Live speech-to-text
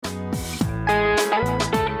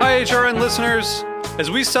HRN listeners.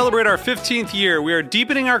 As we celebrate our 15th year, we are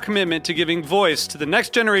deepening our commitment to giving voice to the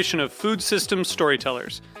next generation of food systems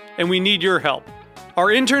storytellers, and we need your help. Our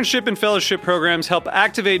internship and fellowship programs help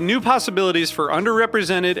activate new possibilities for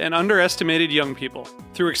underrepresented and underestimated young people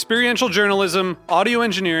through experiential journalism, audio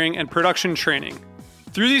engineering, and production training.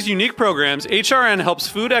 Through these unique programs, HRN helps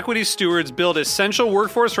food equity stewards build essential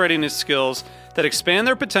workforce readiness skills that expand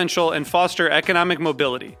their potential and foster economic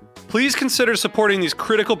mobility. Please consider supporting these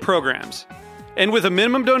critical programs. And with a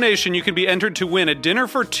minimum donation, you can be entered to win a dinner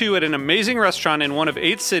for two at an amazing restaurant in one of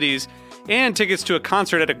 8 cities and tickets to a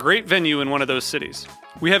concert at a great venue in one of those cities.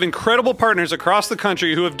 We have incredible partners across the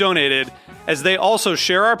country who have donated, as they also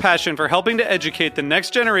share our passion for helping to educate the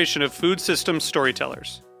next generation of food systems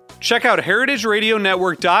storytellers. Check out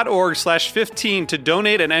heritageradionetwork.org/15 to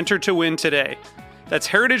donate and enter to win today. That's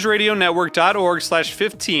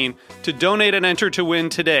heritageradionetwork.org/15 to donate and enter to win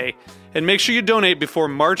today. And make sure you donate before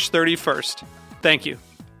March 31st. Thank you.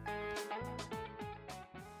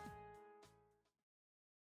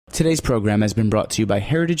 Today's program has been brought to you by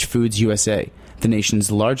Heritage Foods USA, the nation's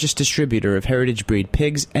largest distributor of heritage breed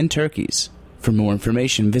pigs and turkeys. For more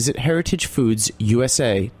information, visit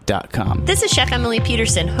heritagefoodsusa.com. This is Chef Emily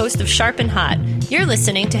Peterson, host of Sharp and Hot. You're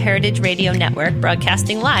listening to Heritage Radio Network,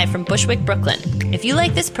 broadcasting live from Bushwick, Brooklyn. If you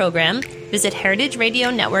like this program, visit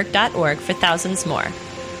heritageradionetwork.org for thousands more.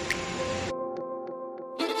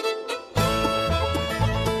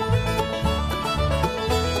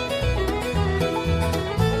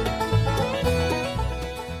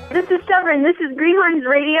 This is Severin. This is Greenhorns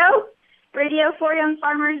Radio. Radio for young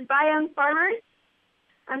farmers, by young farmers.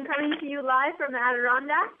 I'm coming to you live from the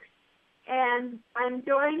Adirondacks, and I'm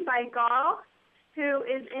joined by Garl, who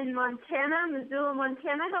is in Montana, Missoula,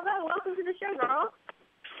 Montana. Hello, welcome to the show, Garl.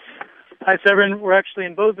 Hi, Severin. We're actually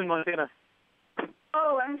in Bozeman, Montana.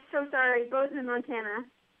 Oh, I'm so sorry, Bozeman, Montana.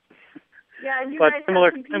 Yeah, and you But guys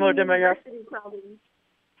similar have competing demographic. university problems.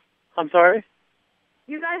 I'm sorry?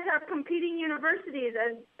 You guys have competing universities,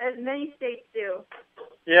 as many states do.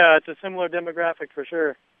 Yeah, it's a similar demographic for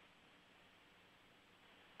sure.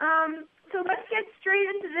 So let's get straight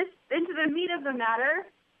into the meat of the matter.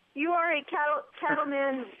 You are a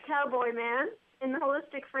cowboy man in the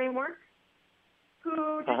holistic framework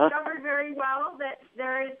who discovered very well that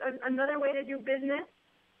there is another way to do business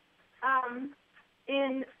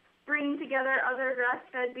in bringing together other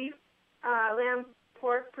grass-fed beef, lamb,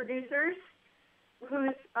 pork producers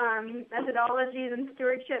whose methodologies and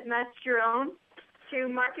stewardship matched your own to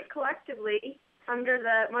market collectively under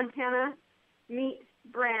the Montana Meat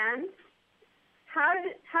brand. How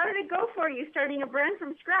did it go for you starting a brand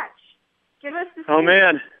from scratch? Give us the Oh,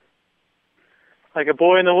 man. Like a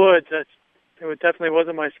boy in the woods. It definitely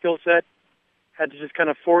wasn't my skill set. Had to just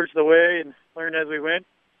kind of forge the way and learn as we went.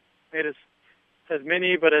 Made as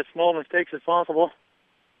many but as small mistakes as possible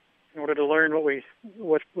in order to learn what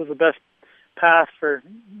was the best path for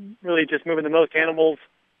really just moving the most animals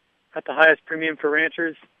at the highest premium for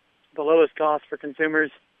ranchers, the lowest cost for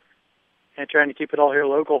consumers, and trying to keep it all here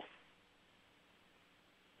local.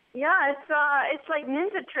 Yeah, it's like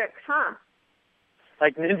ninja tricks, huh?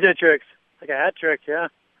 Like ninja tricks, like a hat trick, yeah,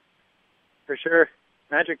 for sure.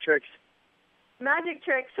 Magic tricks. Magic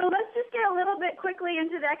tricks. So let's just get a little bit quickly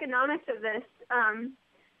into the economics of this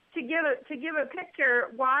to give a picture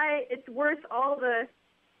why it's worth all the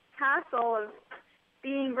hassle of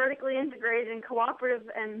being vertically integrated and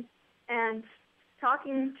cooperative and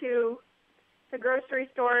talking to the grocery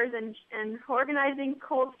stores and organizing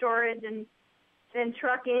cold storage and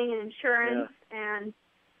trucking and insurance and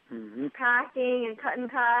packing and cut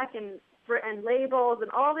and pack and labels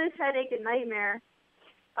and all this headache and nightmare.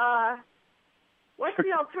 What's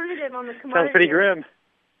the alternative on the commodity? Sounds pretty grim.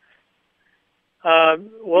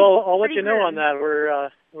 Well, I'll let you know on that.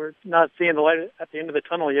 We're not seeing the light at the end of the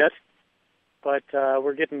tunnel yet, but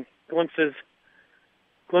we're getting glimpses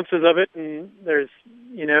of it, and there's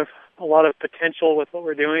a lot of potential with what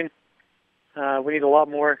we're doing. We need a lot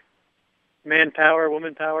more manpower,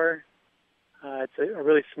 woman power. It's a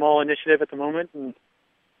really small initiative at the moment, and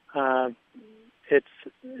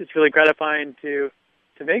it's really gratifying to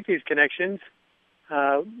make these connections.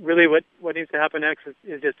 Really, what needs to happen next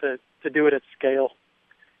is just to do it at scale.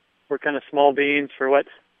 We're kind of small beans for what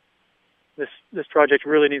this project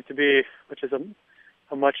really needs to be, which is a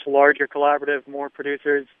much larger collaborative, more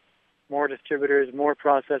producers, more distributors, more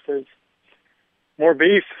processors, more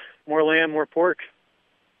beef, more lamb, more pork.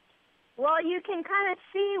 Well, you can kind of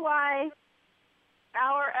see why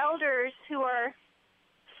our elders who are,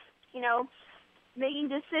 making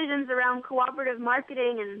decisions around cooperative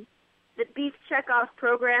marketing and the Beef Checkoff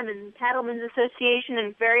Program and Cattlemen's Association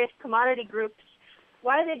and various commodity groups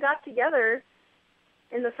they got together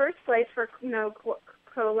in the first place for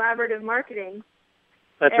collaborative marketing.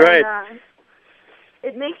 That's right.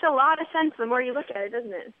 It makes a lot of sense the more you look at it,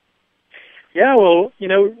 doesn't it? Yeah, well,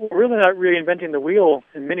 we're really not reinventing the wheel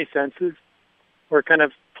in many senses. We're kind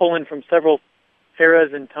of pulling from several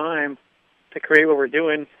eras in time to create what we're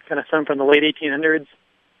doing, kind of some from the late 1800s,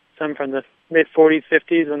 some from the mid-40s,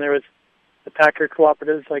 50s when there was the Packer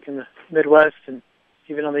cooperatives like in the Midwest and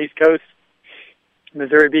even on the East Coast.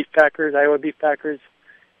 Missouri beef packers, Iowa beef packers,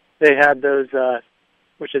 they had those,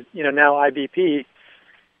 which is, now IBP,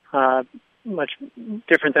 much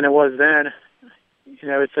different than it was then.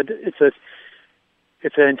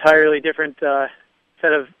 It's an entirely different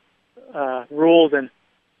set of rules and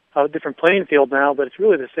a different playing field now, but it's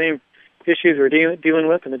really the same issues we're dealing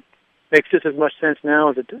with, and it makes just as much sense now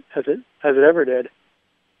as it ever did.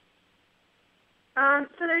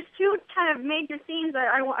 So there's two kind of major themes that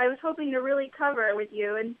I was hoping to really cover with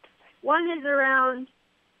you, and one is around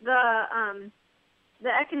the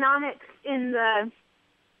economics in the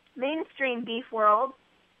mainstream beef world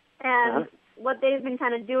and what they've been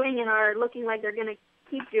kind of doing and are looking like they're going to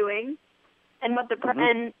keep doing, and what the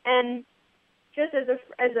and just as a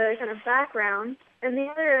kind of background, and the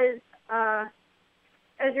other is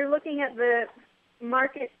as you're looking at the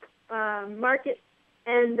market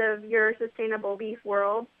end of your sustainable beef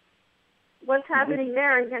world, what's happening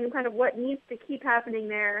there, and kind of what needs to keep happening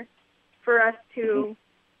there for us to,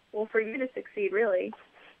 well, for you to succeed, really.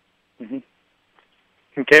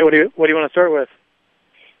 Okay, what do you want to start with?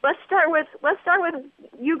 Let's start with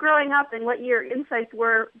you growing up and what your insights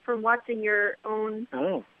were from watching your own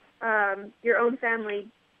family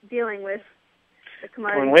dealing with the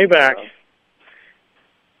commodity. Going way back.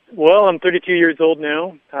 Well, I'm 32 years old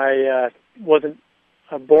now. I wasn't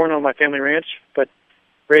born on my family ranch, but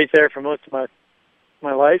raised there for most of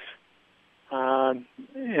my life, and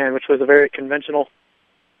which was a very conventional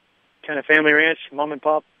kind of family ranch, mom and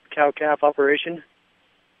pop cow-calf operation.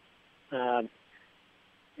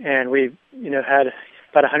 And we, had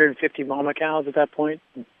about 150 mama cows at that point,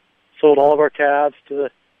 and sold all of our calves to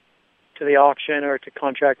the auction or to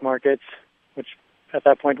contract markets, which at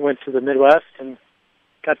that point went to the Midwest and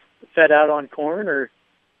got fed out on corn or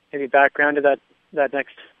maybe backgrounded that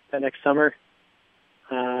next summer,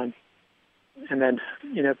 and then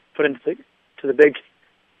put into the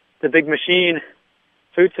big machine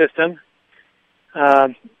food system.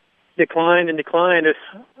 Declined.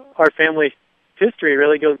 Our family history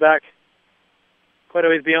really goes back quite a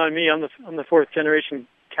ways beyond me. I'm the fourth generation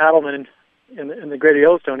cattleman in the Greater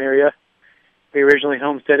Yellowstone area. We originally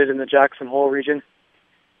homesteaded in the Jackson Hole region,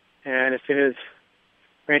 and as soon as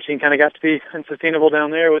ranching kind of got to be unsustainable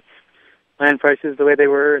down there with land prices the way they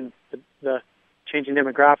were and the changing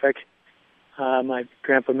demographic, my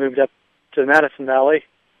grandpa moved up to the Madison Valley,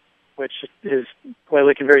 which is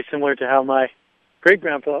looking very similar to how my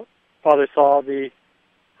great-grandfather saw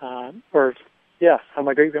how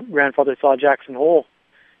my great-grandfather saw Jackson Hole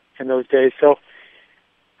in those days. So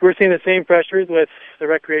we're seeing the same pressures with the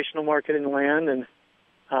recreational market in the land, and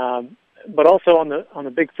but also on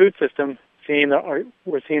the big food system,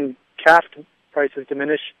 we're seeing calf prices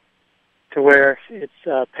diminish to where it's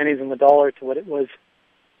pennies on the dollar to what it was,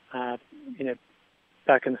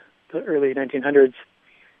 back in the early 1900s,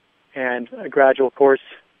 and a gradual course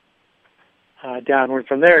downward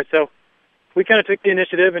from there. So we kind of took the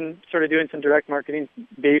initiative and started doing some direct marketing,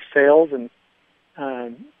 beef sales, and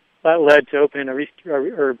that led to opening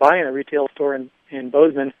or buying a retail store in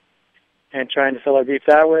Bozeman and trying to sell our beef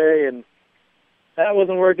that way. And that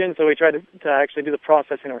wasn't working, so we tried to actually do the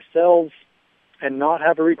processing ourselves and not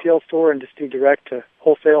have a retail store and just do direct to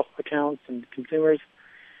wholesale accounts and consumers.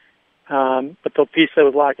 But the piece that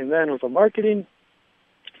was lacking then was the marketing.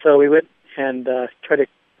 So we went and tried to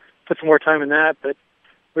put some more time in that, but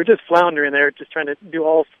we're just floundering there, just trying to do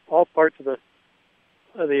all parts of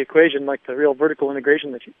the equation, like the real vertical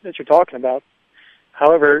integration that you're talking about.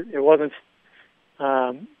 However, it wasn't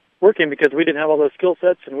working because we didn't have all those skill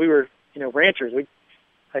sets, and we were, ranchers.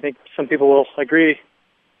 I think some people will agree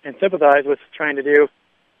and sympathize with trying to do,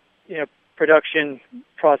 production,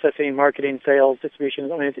 processing, marketing, sales,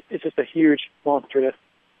 distribution. I mean, it's just a huge monster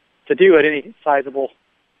to do at any sizable,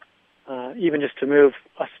 even just to move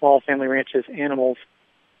a small family ranch's animals.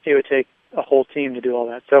 It would take a whole team to do all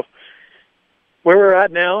that. So where we're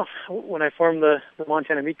at now, when I formed the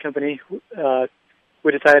Montana Meat Company,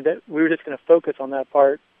 we decided that we were just going to focus on that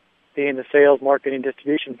part, being the sales, marketing,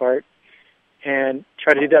 distribution part, and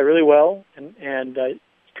try to do that really well and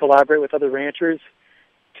collaborate with other ranchers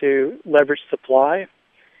to leverage supply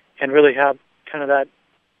and really have kind of that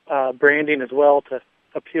branding as well to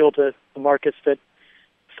appeal to the markets that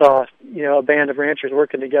saw, a band of ranchers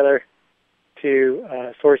working together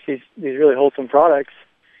to source these really wholesome products.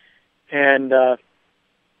 And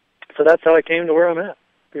so that's how I came to where I'm at,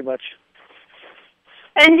 pretty much.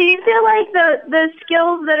 And do you feel like the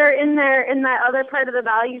skills that are in there in that other part of the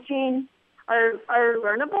value chain are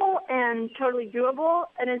learnable and totally doable,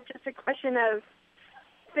 and it's just a question of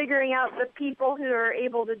figuring out the people who are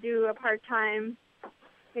able to do a part-time,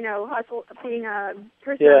 hustle, being a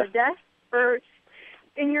person on a desk? Or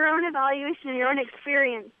in your own evaluation, in your own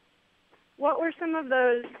experience, what were some of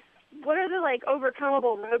those? What are the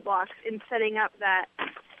overcomable roadblocks in setting up that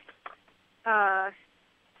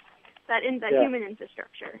human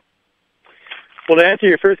infrastructure? Well, to answer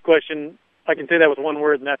your first question, I can say that with one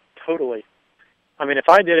word, and that's totally. I mean, if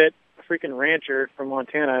I did it, a freaking rancher from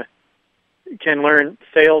Montana can learn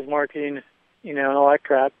sales, marketing, and all that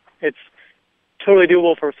crap. It's totally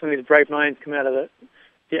doable for some of these bright minds coming out of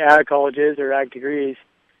the ag colleges or ag degrees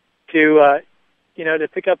to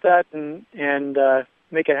pick up that and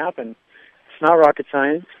make it happen. It's not rocket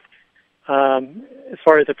science. As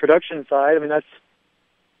far as the production side, I mean, that's,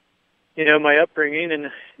 my upbringing,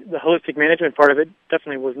 and the holistic management part of it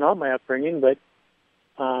definitely was not my upbringing, but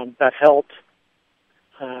that helped.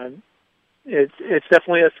 It's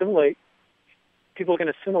definitely assimilate. People can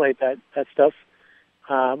assimilate that stuff.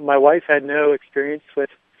 My wife had no experience with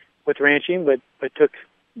ranching, but took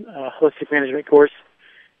a holistic management course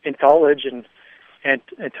in college and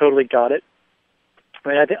totally got it. I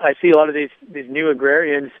mean, I see a lot of these new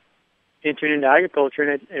agrarians entering into agriculture,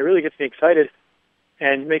 and it really gets me excited,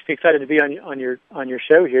 and makes me excited to be on your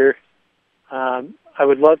show here. I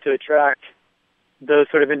would love to attract those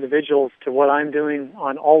sort of individuals to what I'm doing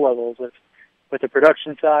on all levels, with the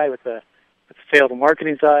production side, with the sales and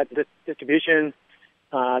marketing side, distribution.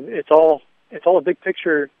 It's all a big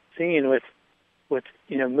picture scene with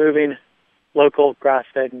moving local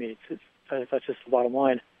grass-fed meats. That's just the bottom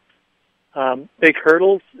line. Big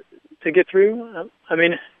hurdles to get through. I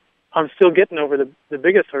mean, I'm still getting over the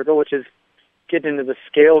biggest hurdle, which is getting into the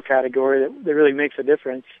scale category that really makes a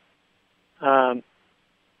difference.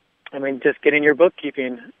 I mean, just getting your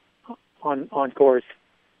bookkeeping on course,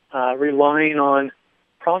 relying on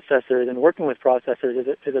processors and working with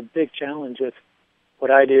processors is a big challenge with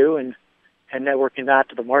what I do, and networking that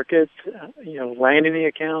to the markets, landing the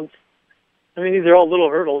accounts. I mean, these are all little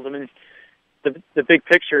hurdles. I mean, the big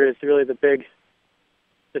picture is really the big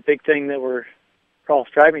thing that we're all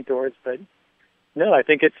striving towards. But no, I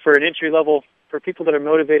think it's for an entry level, for people that are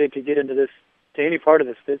motivated to get into this, to any part of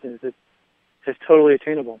this business, it's totally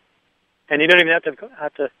attainable. And you don't even have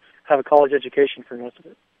to have a college education for most of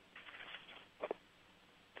it.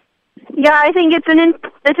 Yeah, I think it's an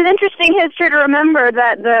interesting history to remember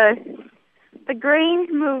that the grain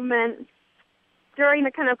movement during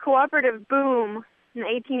the kind of cooperative boom in the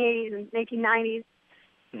 1880s and 1890s,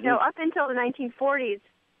 up until the 1940s,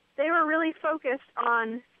 they were really focused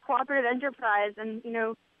on cooperative enterprise and,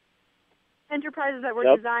 enterprises that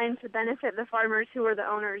were designed to benefit the farmers who were the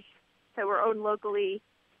owners, that were owned locally,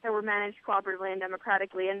 that were managed cooperatively and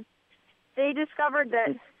democratically. And they discovered that,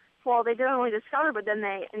 well, they didn't only discover, but then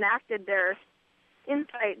they enacted their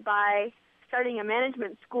insight by starting a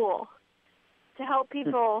management school to help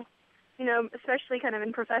people, especially kind of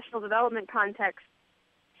in professional development context,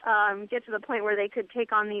 get to the point where they could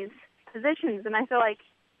take on these positions. And I feel like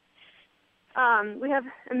we have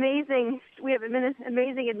amazing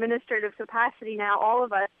administrative capacity now, all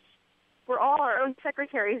of us. We're all our own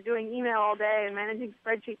secretaries doing email all day and managing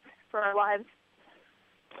spreadsheets for our lives.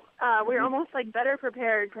 We're almost better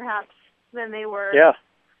prepared, perhaps, than they were. Yeah,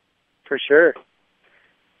 for sure.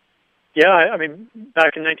 Yeah, I mean,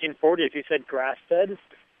 back in 1940, if you said grass-fed,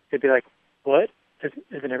 it'd be like, what?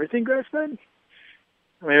 Isn't everything grass-fed?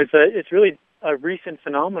 I mean, it's really a recent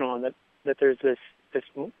phenomenon that there's this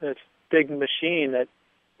big machine that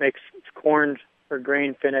makes corn or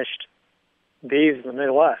grain-finished beeves in the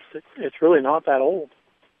Midwest. It's really not that old.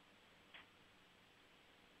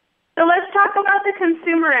 So let's talk about the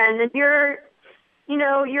consumer end and your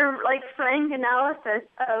frank analysis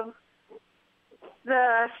of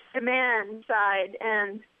the demand side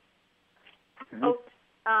and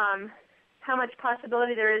how much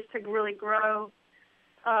possibility there is to really grow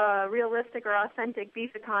a realistic or authentic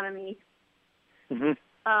beef economy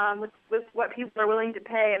with what people are willing to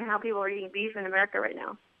pay and how people are eating beef in America right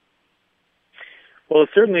now. Well,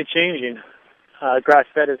 it's certainly changing.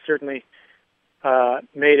 Grass-fed has certainly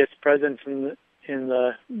made its presence in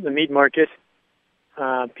the meat market.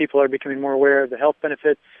 People are becoming more aware of the health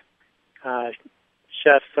benefits.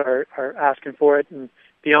 Chefs are asking for it, and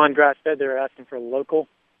beyond grass-fed, they're asking for local,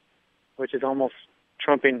 which is almost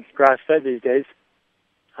trumping grass-fed these days.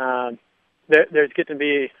 there's getting to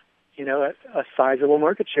be, a sizable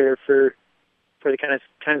market share for the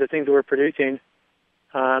kinds of things that we're producing.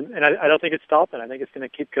 And I don't think it's stopping. I think it's going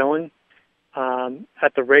to keep going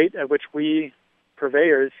at the rate at which we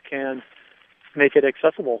purveyors can make it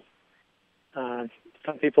accessible.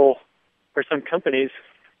 Some people or some companies,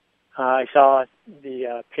 I saw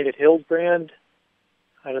the Painted Hills brand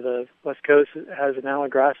out of the West Coast has now a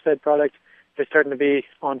grass-fed product. They're starting to be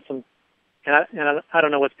on some, and I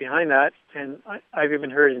don't know what's behind that. And I've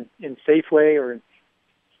even heard in Safeway or in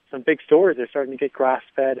some big stores, they're starting to get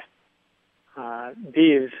grass-fed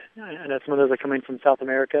beeves. I know some of those are coming from South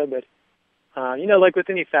America, but like with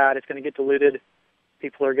any fat, it's going to get diluted.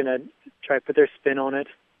 People are going to try to put their spin on it.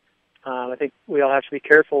 I think we all have to be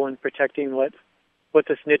careful in protecting what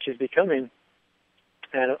this niche is becoming,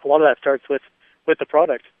 and a lot of that starts with the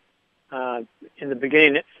product. In the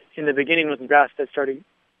beginning, when grass-fed started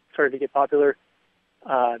to get popular,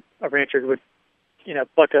 a rancher would,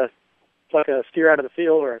 pluck a steer out of the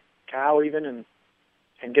field or a cow even, and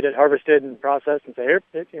get it harvested and processed and say,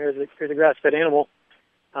 here's a grass-fed animal.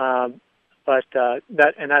 But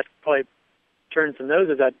that probably turned some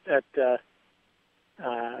noses at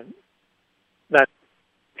that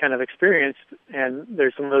kind of experience. And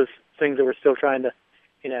there's some of those things that we're still trying to,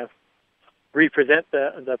 represent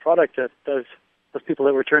the product to those people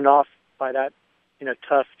that were turned off by that,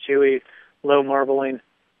 tough, chewy, low marbling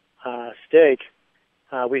steak.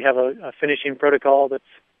 We have a finishing protocol that's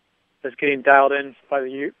getting dialed in by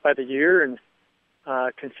the year, and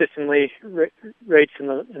consistently rates in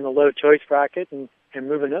the low choice bracket and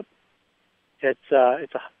moving up. It's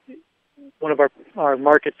one of our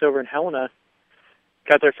markets over in Helena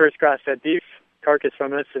got their first grass-fed beef carcass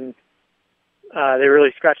from us, and they were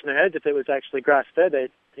really scratching their heads if it was actually grass-fed. They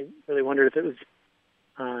really wondered if it was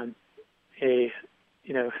a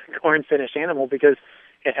corn-finished animal, because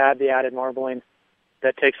it had the added marbling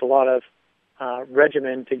that takes a lot of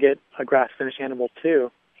regimen to get a grass-finished animal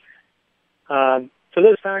too. So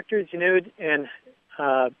those factors, and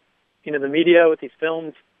the media with these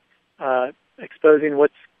films exposing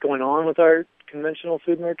what's going on with our conventional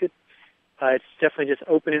food market, it's definitely just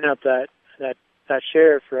opening up that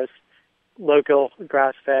share for us, local,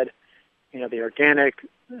 grass-fed, the organic,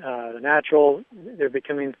 the natural. They're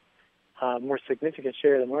becoming more significant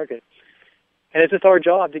share of the market. And it's just our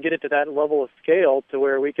job to get it to that level of scale to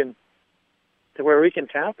where we can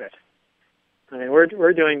tap it. I mean,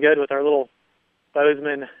 we're doing good with our little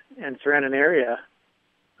Bozeman and surrounding area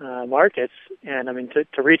markets, and I mean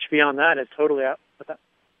to reach beyond that is totally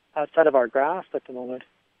outside of our grasp at the moment.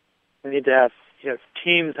 We need to have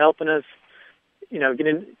teams helping us,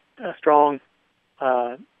 getting a strong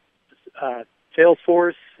sales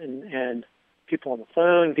force and people on the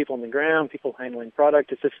phone, people on the ground, people handling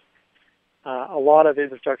product. It's just a lot of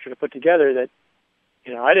infrastructure to put together that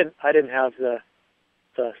I didn't have the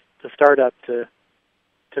startup to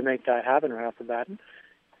make that happen right off the bat.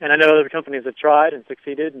 And I know other companies have tried and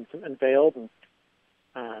succeeded and failed. And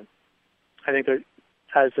I think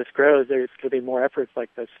as this grows, there's going to be more efforts like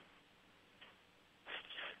this.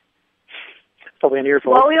 Probably an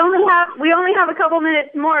earful. Well, we only have a couple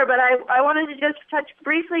minutes more, but I wanted to just touch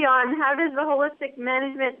briefly on how does the holistic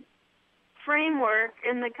management framework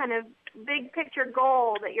and the kind of big picture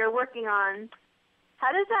goal that you're working on,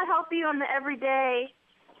 how does that help you on the everyday,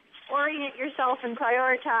 orient yourself and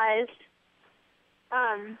prioritize?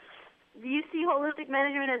 Do you see holistic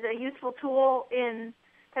management as a useful tool in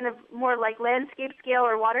kind of more like landscape scale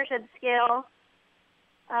or watershed scale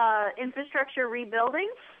infrastructure rebuilding?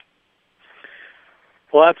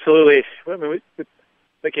 Well, absolutely. I mean,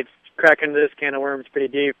 we could crack into this can of worms pretty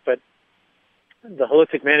deep, but the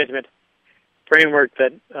holistic management framework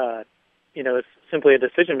that is simply a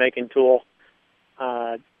decision-making tool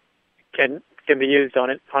can be used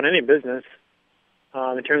on any business.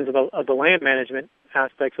 In terms of the land management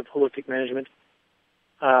aspects of holistic management,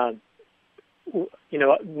 most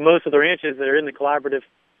of the ranches that are in the collaborative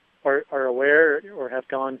are aware or have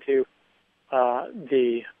gone to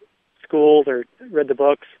the schools or read the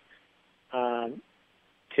books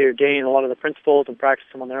to gain a lot of the principles and practice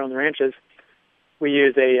them on their own ranches. We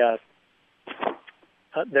use they're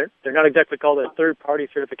not exactly called a third-party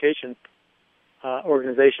certification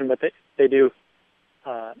organization, but they do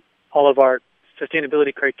all of our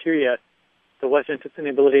sustainability criteria. The Western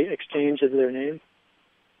Sustainability Exchange is their name,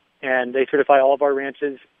 and they certify all of our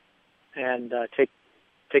ranches and take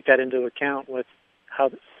that into account with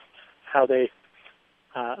how they,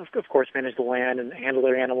 of course, manage the land and handle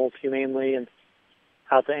their animals humanely, and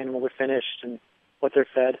how the animals are finished and what they're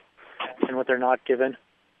fed and what they're not given.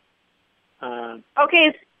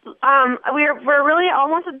 Okay, We're really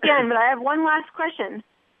almost at the end, but I have one last question.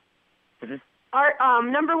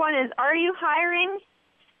 Mm-hmm. Number one is, are you hiring?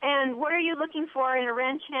 And what are you looking for in a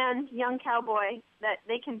ranch hand young cowboy that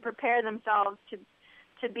they can prepare themselves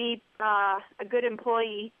to be a good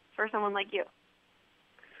employee for someone like you?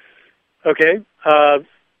 Okay.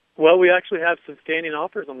 Well, we actually have some standing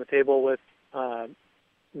offers on the table with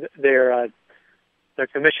their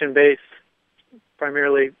commission-based,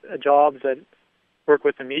 primarily jobs that work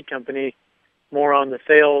with the meat company, more on the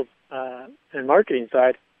sales and marketing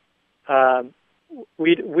side.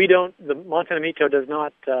 We don't. The Montana Meat Co. does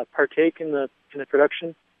not partake in the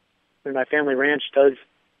production. I mean, my family ranch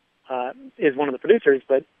is one of the producers,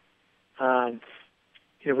 but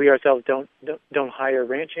we ourselves don't hire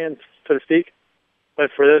ranch hands, so to speak. But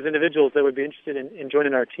for those individuals that would be interested in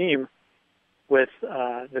joining our team with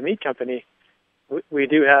the meat company, we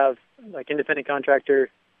do have like independent contractor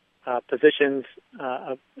positions,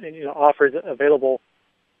 offers available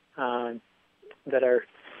that are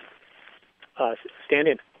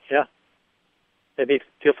standing. Yeah,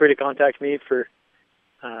 feel free to contact me for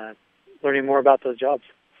learning more about those jobs.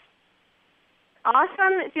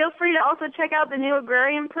 Awesome. Feel free to also check out the new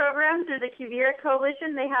agrarian program through the Quivira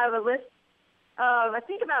Coalition. They have a list of, I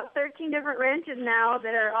think, about 13 different ranches now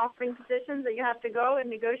that are offering positions that you have to go and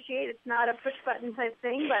negotiate. It's not a push-button type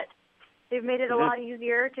thing, but they've made it a lot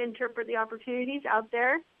easier to interpret the opportunities out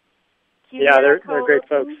there. They're great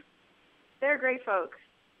folks. They're great folks.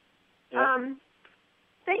 Yeah.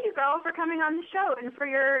 Thank you, Garl, for coming on the show and for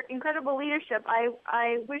your incredible leadership.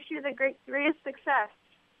 I wish you the greatest success.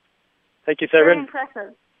 Thank you, Severin. Very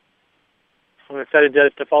impressive. I'm excited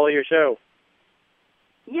to follow your show.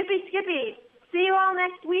 Yippee skippy. See you all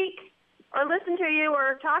next week, or listen to you,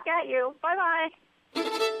 or talk at you. Bye-bye.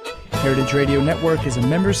 Heritage Radio Network is a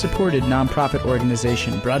member-supported nonprofit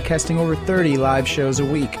organization broadcasting over 30 live shows a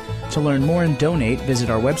week. To learn more and donate, visit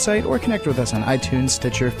our website or connect with us on iTunes,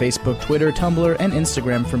 Stitcher, Facebook, Twitter, Tumblr, and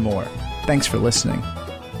Instagram for more. Thanks for listening.